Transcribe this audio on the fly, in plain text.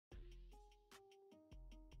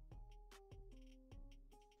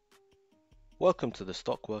Welcome to the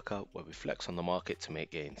Stock Workout where we flex on the market to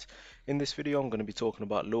make gains. In this video, I'm going to be talking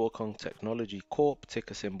about Luokung Technology Corp,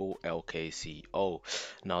 ticker symbol LKCO.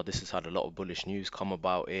 Now, this has had a lot of bullish news come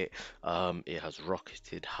about it. It has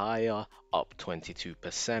rocketed higher, up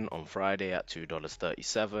 22% on Friday at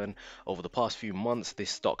 $2.37. Over the past few months,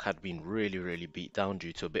 this stock had been really beat down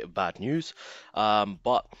due to a bit of bad news.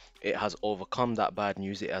 But it has overcome that bad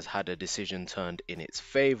news. It has had a decision turned in its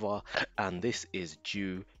favor, and this is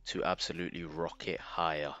due to absolutely rocket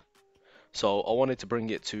higher. So I wanted to bring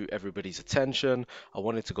it to everybody's attention. I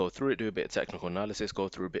wanted to go through it, do a bit of technical analysis, go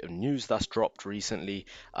through a bit of news that's dropped recently,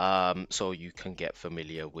 so you can get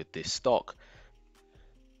familiar with this stock.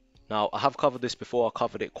 Now, I have covered this before. I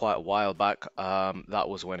covered it quite a while back. That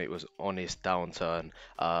was when it was on its downturn.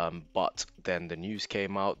 But then the news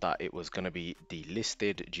came out that it was going to be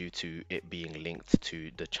delisted due to it being linked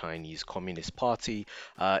to the Chinese Communist Party.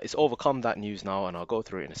 It's overcome that news now, and I'll go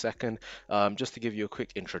through it in a second. Just to give you a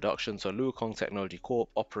quick introduction, so Luokung Technology Corp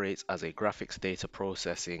operates as a graphics data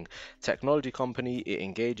processing technology company. It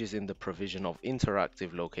engages in the provision of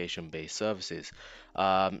interactive location-based services.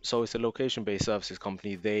 So it's a location-based services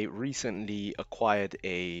company. They recently acquired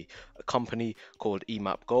a company called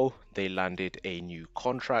eMapGo. They landed a new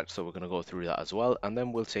contract, so we're going to go through that as well, and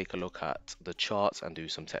then we'll take a look at the charts and do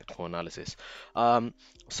some technical analysis.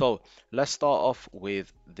 So let's start off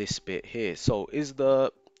with this bit here. So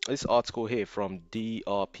this article here from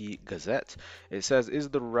DRP Gazette, it says, is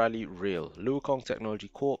the rally real? Luokung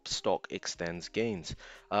Technology Corp stock extends gains.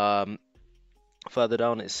 Further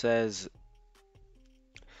down it says,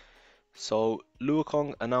 so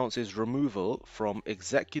Luokung announces removal from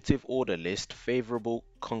executive order list, favorable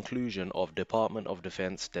conclusion of Department of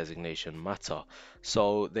Defense designation matter.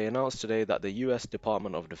 So they announced today that the US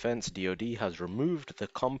Department of Defense DoD has removed the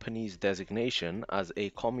company's designation as a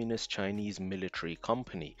communist Chinese military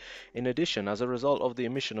company. In addition, as a result of the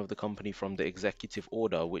omission of the company from the executive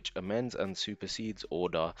order, which amends and supersedes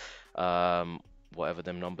order whatever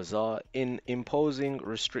them numbers are, in imposing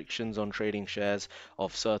restrictions on trading shares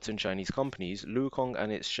of certain Chinese companies, Luokung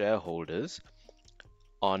and its shareholders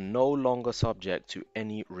are no longer subject to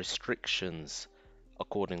any restrictions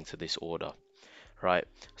according to this order, right?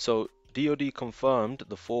 So DoD confirmed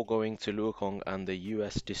the foregoing to Luokung and the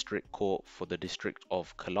U.S. District Court for the District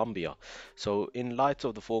of Columbia. So in light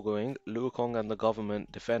of the foregoing, Luokung and the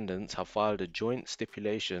government defendants have filed a joint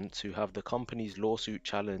stipulation to have the company's lawsuit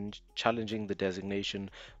challenging the designation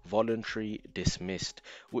voluntary dismissed,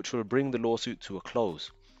 which will bring the lawsuit to a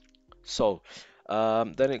close. So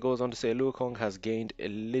then it goes on to say Luokung has gained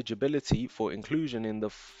eligibility for inclusion in the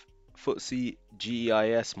FTSE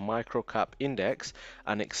GEIS Microcap Index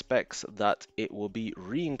and expects that it will be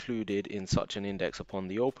re-included in such an index upon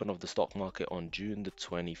the open of the stock market on June the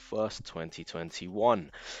 21st, 2021.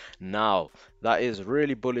 Now, that is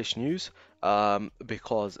really bullish news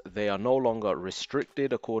because they are no longer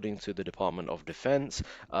restricted according to the Department of Defense.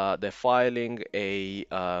 They're filing a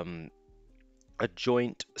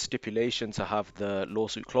joint stipulation to have the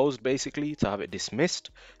lawsuit closed, basically to have it dismissed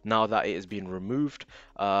now that it has been removed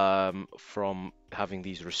from having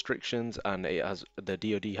these restrictions, and the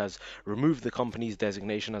DoD has removed the company's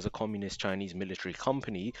designation as a communist Chinese military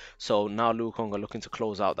company. So now Luokung are looking to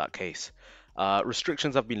close out that case.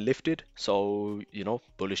 Restrictions have been lifted, so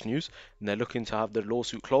bullish news. And they're looking to have the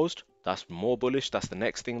lawsuit closed. That's more bullish. That's the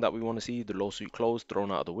next thing that we want to see. The lawsuit closed,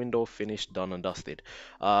 thrown out of the window, finished, done and dusted.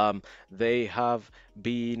 They have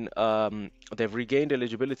been they've regained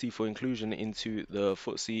eligibility for inclusion into the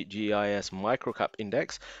FTSE GIS Microcap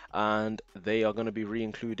Index, and they are going to be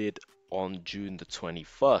re-included on June the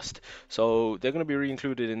 21st. So they're going to be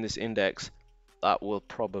re-included in this index. That will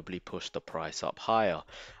probably push the price up higher.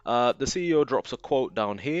 The CEO drops a quote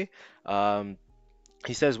down here.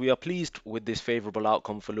 He says, we are pleased with this favorable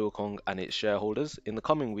outcome for Luokung and its shareholders. In the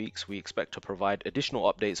coming weeks, we expect to provide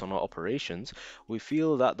additional updates on our operations. We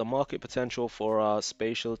feel that the market potential for our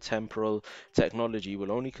spatial temporal technology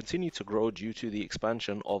will only continue to grow due to the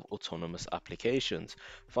expansion of autonomous applications.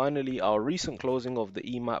 Finally, our recent closing of the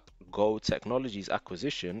eMapGo Technologies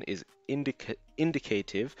acquisition is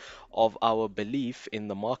indicative of our belief in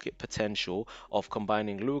the market potential of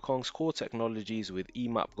combining Luokung's core technologies with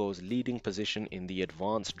eMapGo's leading position in the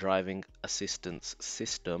advanced driving assistance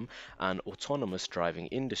system and autonomous driving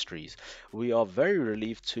industries. We are very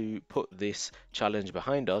relieved to put this challenge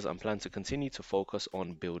behind us and plan to continue to focus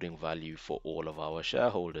on building value for all of our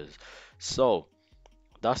shareholders. So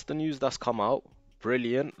that's the news that's come out.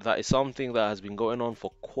 Brilliant. That is something that has been going on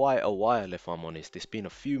for quite a while, if I'm honest. It's been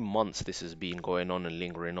a few months this has been going on and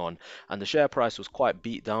lingering on, and the share price was quite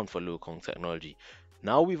beat down for Luokung Technology.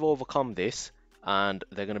 Now we've overcome this, and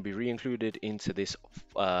they're going to be re-included into this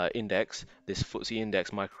index, this FTSE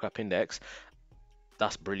index, microcap index.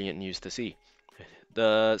 That's brilliant news to see.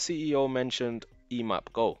 The CEO mentioned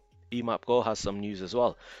EMAP Go. EMAP Go has some news as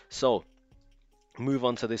well. So move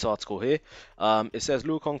on to this article here. It says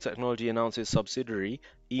Luokung Technology announces subsidiary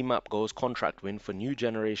EMAP Go's contract win for new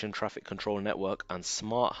generation traffic control network and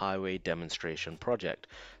smart highway demonstration project.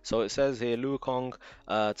 So it says here Luokung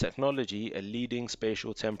Technology, a leading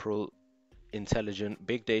spatial temporal intelligent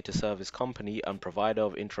big data service company and provider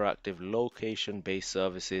of interactive location-based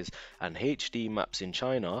services and HD maps in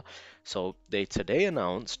China. So they today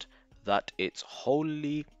announced that its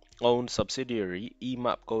wholly owned subsidiary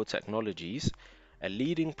eMapGo Technologies, a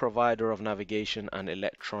leading provider of navigation and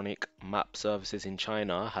electronic map services in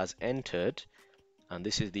China, has entered, and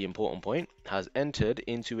this is the important point, has entered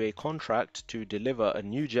into a contract to deliver a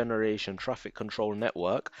new generation traffic control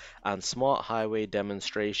network and smart highway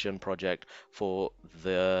demonstration project for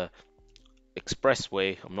the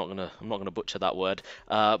expressway. I'm not gonna butcher that word,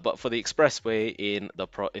 but for the expressway in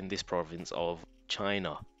this province of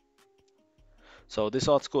China. So this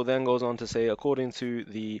article then goes on to say, according to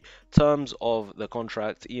the terms of the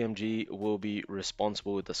contract, EMG will be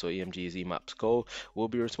responsible, so EMG is EMAPS Go, will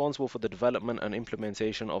be responsible for the development and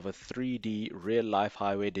implementation of a 3D real-life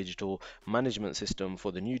highway digital management system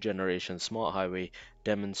for the new generation smart highway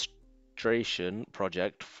demonstration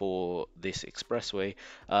project for this expressway.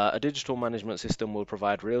 A digital management system will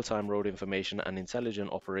provide real-time road information and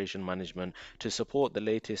intelligent operation management to support the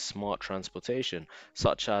latest smart transportation,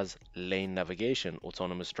 such as lane navigation,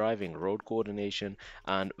 autonomous driving, road coordination,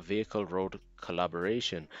 and vehicle road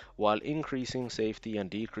collaboration, while increasing safety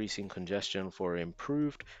and decreasing congestion for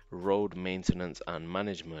improved road maintenance and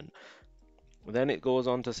management. Then it goes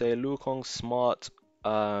on to say Luokong's smart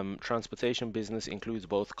transportation business includes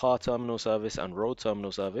both car terminal service and road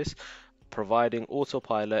terminal service, providing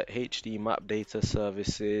autopilot HD map data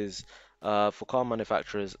services for car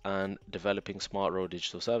manufacturers and developing smart road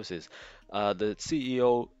digital services. The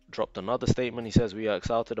CEO dropped another statement. He says, "We are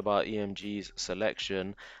excited about EMG's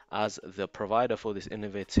selection as the provider for this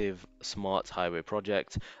innovative smart highway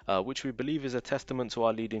project, which we believe is a testament to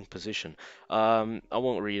our leading position." I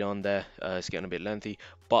won't read on there, it's getting a bit lengthy,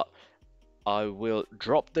 but I will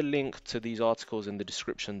drop the link to these articles in the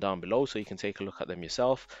description down below so you can take a look at them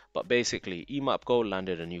yourself. But basically, eMapGo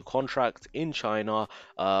landed a new contract in China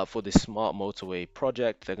for this smart motorway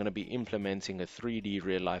project. They're going to be implementing a 3D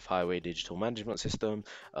real-life highway digital management system.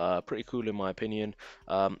 Pretty cool in my opinion.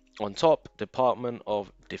 On top, Department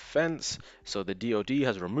of Defense, so the DoD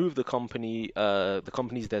has removed the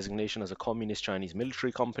company's designation as a communist Chinese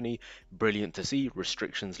military company. Brilliant to see.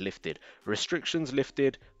 Restrictions lifted. Restrictions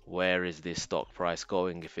lifted. Where is this stock price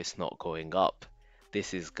going if it's not going up?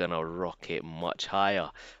 This is gonna rocket much higher.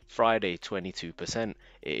 Friday, 22%.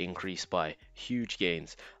 It increased by huge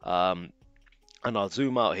gains. And I'll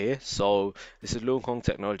zoom out here. So this is Luokung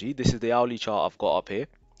Technology. This is the hourly chart I've got up here.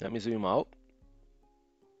 Let me zoom out.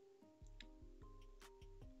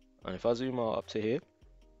 And if I zoom out up to here,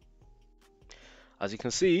 as you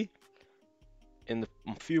can see, in the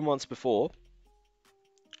few months before,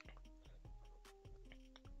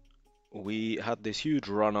 we had this huge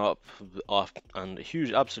run up and a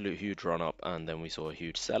huge, absolute huge run up, and then we saw a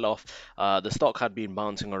huge sell off. The stock had been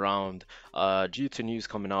bouncing around due to news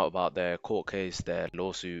coming out about their court case, their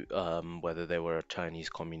lawsuit, whether they were a Chinese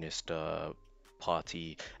Communist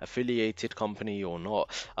Party affiliated company or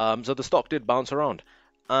not. So the stock did bounce around,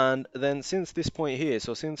 and then since this point here,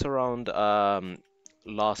 so since around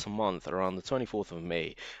last month, around the 24th of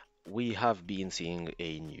May, we have been seeing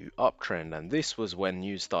a new uptrend, and this was when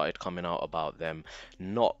news started coming out about them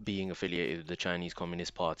not being affiliated with the Chinese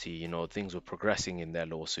Communist Party. You know, things were progressing in their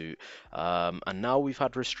lawsuit, and now we've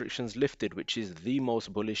had restrictions lifted, which is the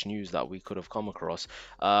most bullish news that we could have come across,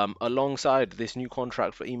 alongside this new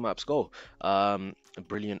contract for eMaps Go.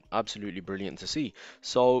 Brilliant, absolutely brilliant to see.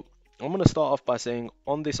 So I'm going to start off by saying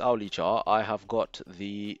on this hourly chart, I have got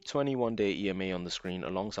the 21-day EMA on the screen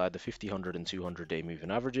alongside the 50, 100, and 200-day moving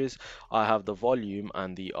averages. I have the volume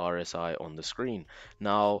and the RSI on the screen.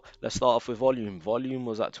 Now, let's start off with volume. Volume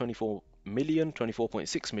was at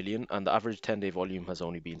 24.6 million, and the average 10-day volume has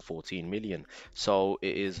only been 14 million. So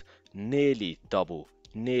it is nearly double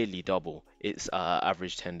its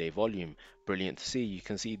average 10-day volume. Brilliant to see. You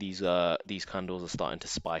can see these candles are starting to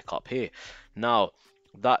spike up here. Now,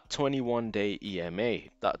 that 21-day EMA,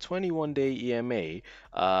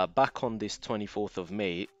 back on this 24th of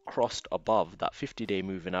May, crossed above that 50-day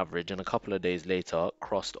moving average, and a couple of days later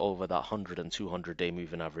crossed over that 100 and 200-day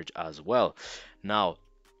moving average as well. Now,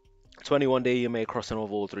 21-day EMA crossing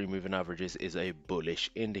over all three moving averages is a bullish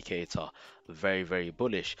indicator. Very, very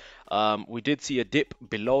bullish. We did see a dip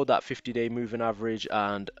below that 50-day moving average,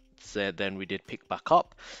 and then we did pick back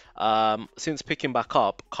up. Since picking back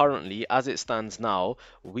up, currently, as it stands now,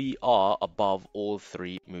 we are above all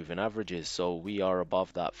three moving averages. So we are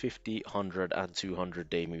above that 50, 100, and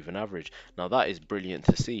 200-day moving average. Now, that is brilliant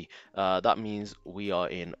to see. That means we are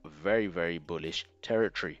in very, very bullish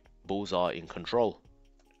territory. Bulls are in control.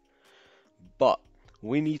 But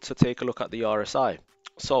we need to take a look at the RSI.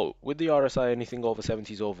 So with the RSI, anything over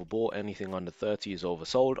 70 is overbought, anything under 30 is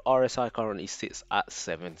oversold. RSI currently sits at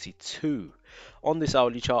 72. On this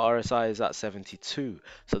hourly chart, RSI is at 72.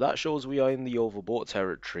 So that shows we are in the overbought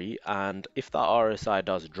territory. And if that RSI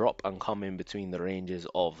does drop and come in between the ranges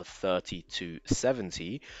of 30 to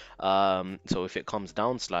 70, so if it comes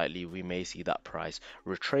down slightly, we may see that price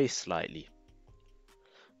retrace slightly.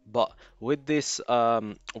 But with this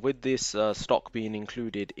stock being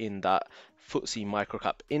included in that FTSE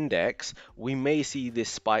microcap index, we may see this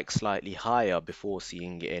spike slightly higher before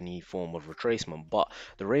seeing any form of retracement. But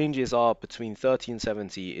the ranges are between 30 and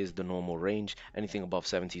 70 is the normal range. Anything above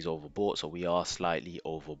 70 is overbought, so we are slightly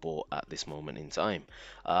overbought at this moment in time.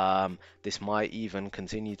 This might even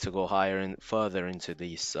continue to go higher and further into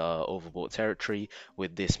this overbought territory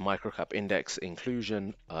with this microcap index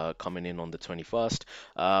inclusion coming in on the 21st.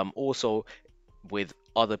 Also, with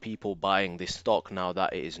other people buying this stock now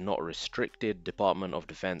that it is not restricted, Department of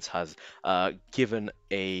Defense has given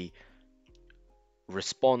a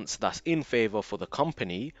response that's in favor for the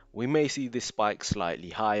company. We may see this spike slightly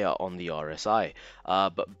higher on the RSI,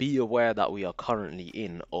 but be aware that we are currently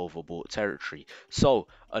in overbought territory. So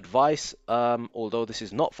advice, although this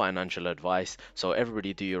is not financial advice, so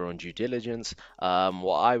everybody do your own due diligence.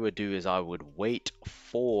 What I would do is I would wait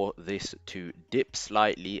for this to dip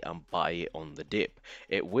slightly and buy it on the dip.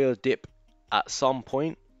 It will dip at some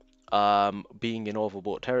point, being in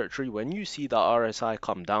overbought territory. When you see that RSI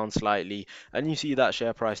come down slightly and you see that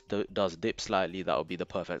share price does dip slightly, that would be the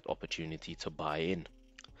perfect opportunity to buy in.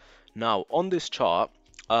 Now on this chart,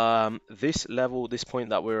 this level, this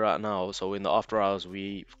point that we're at now, so in the after hours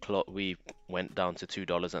we went down to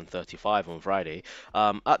 $2.35 on Friday.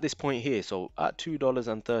 At this point here, so at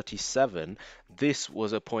 $2.37, this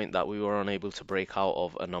was a point that we were unable to break out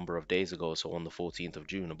of a number of days ago. So on the 14th of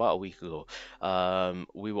June, about a week ago,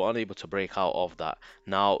 we were unable to break out of that.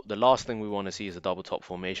 Now the last thing we want to see is a double top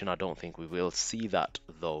formation. I don't think we will see that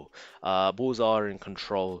though. Bulls are in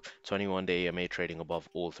control. 21-day EMA trading above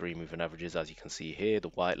all three moving averages. As you can see here, the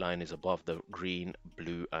white line is above the green,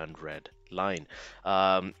 blue, and red line.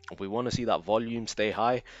 We want to see that volume stay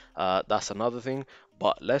high. That's another thing.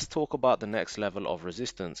 But let's talk about the next level of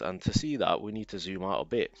resistance. And to see that, we need to zoom out a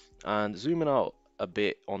bit. And zooming out a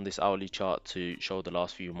bit on this hourly chart to show the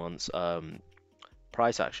last few months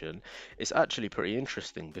price action, it's actually pretty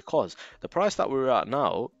interesting because the price that we're at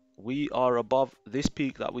now, we are above this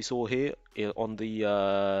peak that we saw here on the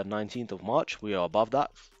 19th of March. We are above that.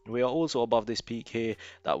 We are also above this peak here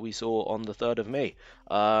that we saw on the 3rd of May.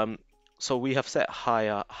 So we have set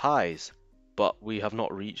higher highs, but we have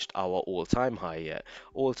not reached our all-time high yet.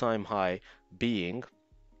 All-time high being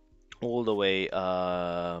all the way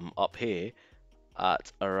up here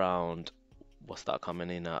at around, what's that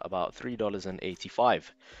coming in at? About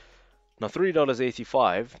 $3.85. Now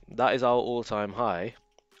 $3.85, that is our all-time high,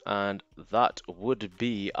 and that would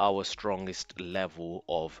be our strongest level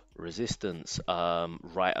of resistance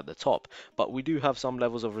right at the top. But we do have some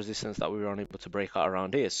levels of resistance that we were unable to break out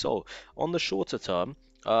around here. So on the shorter term,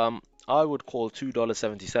 I would call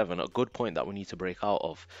 $2.77 a good point that we need to break out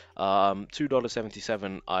of.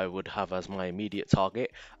 $2.77 I would have as my immediate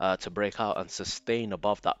target to break out and sustain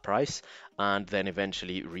above that price, and then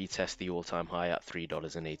eventually retest the all-time high at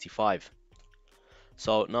 $3.85.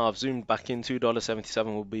 So now I've zoomed back in. $2.77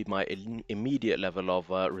 will be my immediate level of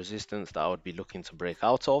resistance that I would be looking to break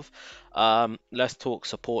out of. Let's talk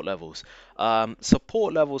support levels.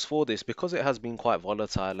 Support levels for this, because it has been quite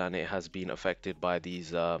volatile and it has been affected by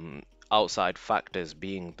these outside factors,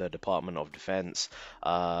 being the Department of Defense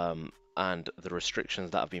and the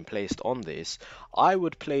restrictions that have been placed on this, I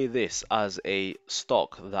would play this as a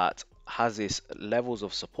stock that has its levels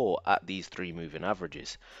of support at these three moving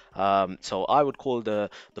averages. So I would call the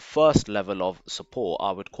first level of support,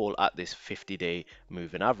 I would call at this 50-day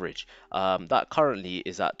moving average. That currently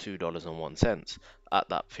is at $2.01 at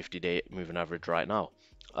that 50-day moving average right now.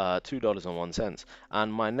 $2.01.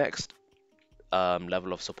 And my next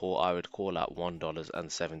level of support I would call at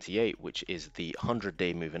 $1.78, which is the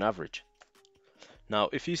 100-day moving average. Now,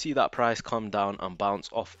 if you see that price come down and bounce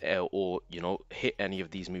off or hit any of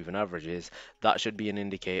these moving averages, that should be an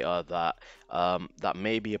indicator that that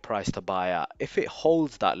may be a price to buy at. If it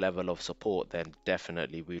holds that level of support, then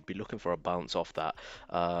definitely we'd be looking for a bounce off that.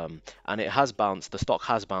 And it has bounced. The stock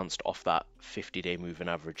has bounced off that 50-day moving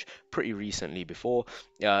average pretty recently before.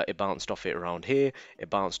 It bounced off it around here. It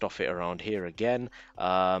bounced off it around here again.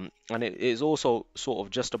 And it is also sort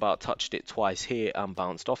of just about touched it twice here and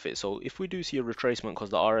bounced off it. So if we do see a retracement,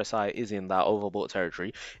 because the RSI is in that overbought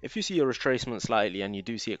territory, if you see a retracement slightly and you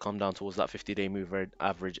do see it come down towards that 50-day moving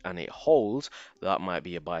average and it holds, that might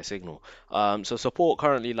be a buy signal. So support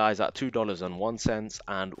currently lies at $2.01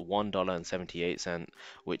 and $1.78,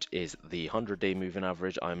 which is the 100-day moving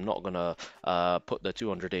average. I'm not gonna put the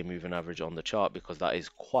 200-day moving average on the chart because that is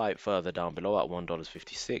quite further down below at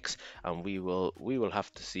 $1.56, and we will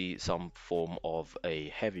have to see some form of a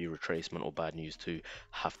heavy retracement or bad news to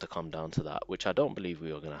have to come down to that, which I don't believe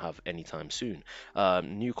we are going to have anytime soon.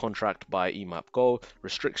 New contract by EMAP Go,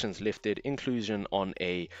 restrictions lifted, inclusion on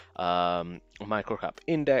a microcap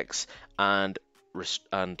index, and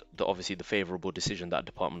obviously the favorable decision that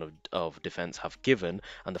Department of Defense have given,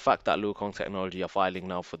 and the fact that Luokung Technology are filing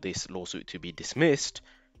now for this lawsuit to be dismissed.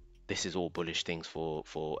 This is all bullish things for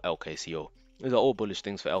LKCO. These are all bullish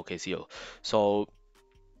things for LKCO. So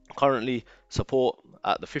currently support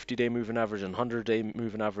at the 50-day moving average and 100-day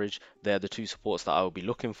moving average. They're the two supports that I will be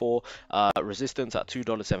looking for. Resistance at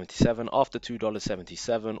 $2.77. After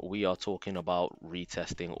 $2.77, we are talking about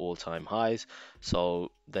retesting all-time highs.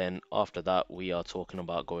 So then after that, we are talking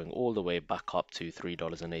about going all the way back up to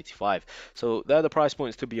 $3.85. So they're the price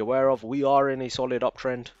points to be aware of. We are in a solid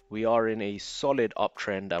uptrend. We are in a solid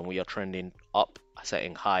uptrend, and we are trending up,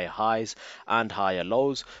 setting higher highs and higher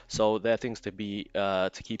lows. So there are things to be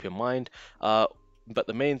to keep in mind. But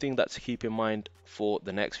the main thing that's to keep in mind for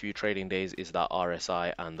the next few trading days is that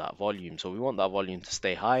RSI and that volume. So we want that volume to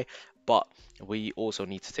stay high, but we also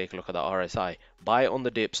need to take a look at that RSI. Buy it on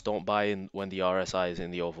the dips, don't buy in when the RSI is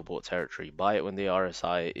in the overbought territory. Buy it when the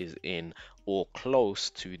RSI is in or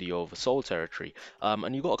close to the oversold territory.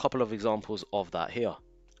 And you've got a couple of examples of that here.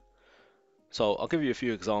 So I'll give you a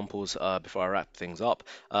few examples before I wrap things up.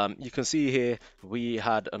 You can see here we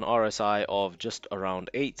had an RSI of just around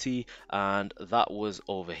 80, and that was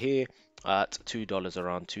over here at $2,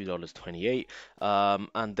 around $2.28.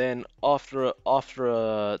 And then after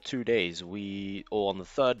 2 days, or on the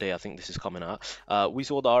third day, I think this is coming out, we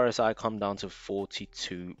saw the RSI come down to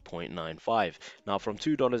 42.95. Now from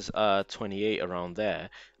 $2.28 around there,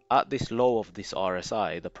 at this low of this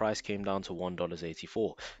RSI, the price came down to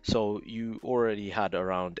 $1.84. So you already had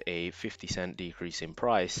around a 50-cent decrease in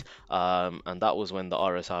price, and that was when the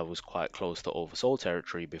RSI was quite close to oversold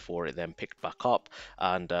territory before it then picked back up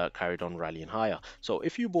and carried on rallying higher. So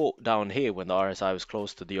if you bought down here when the RSI was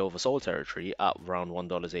close to the oversold territory at around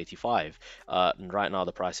 $1.85, and right now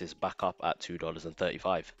the price is back up at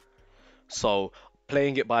 $2.35. So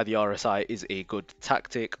playing it by the RSI is a good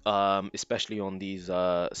tactic, especially on these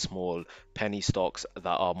small penny stocks that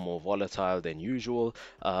are more volatile than usual.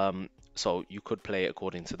 So you could play it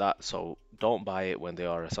according to that. So don't buy it when the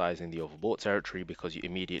RSI is in the overbought territory, because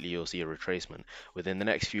you'll see a retracement within the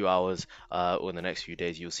next few hours or in the next few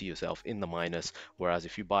days. You'll see yourself in the minus. Whereas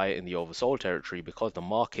if you buy it in the oversold territory, because the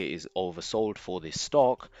market is oversold for this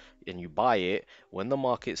stock, and you buy it when the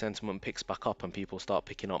market sentiment picks back up and people start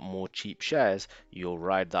picking up more cheap shares, you'll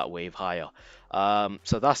ride that wave higher.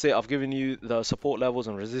 So that's it. I've given you the support levels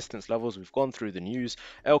and resistance levels. We've gone through the news.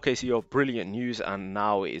 LKCO, brilliant news, and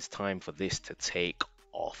now it is time for this to take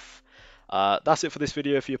off. That's it for this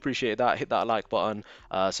video. If you appreciate that, hit that like button,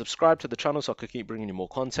 subscribe to the channel so I can keep bringing you more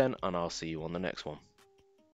content, and I'll see you on the next one.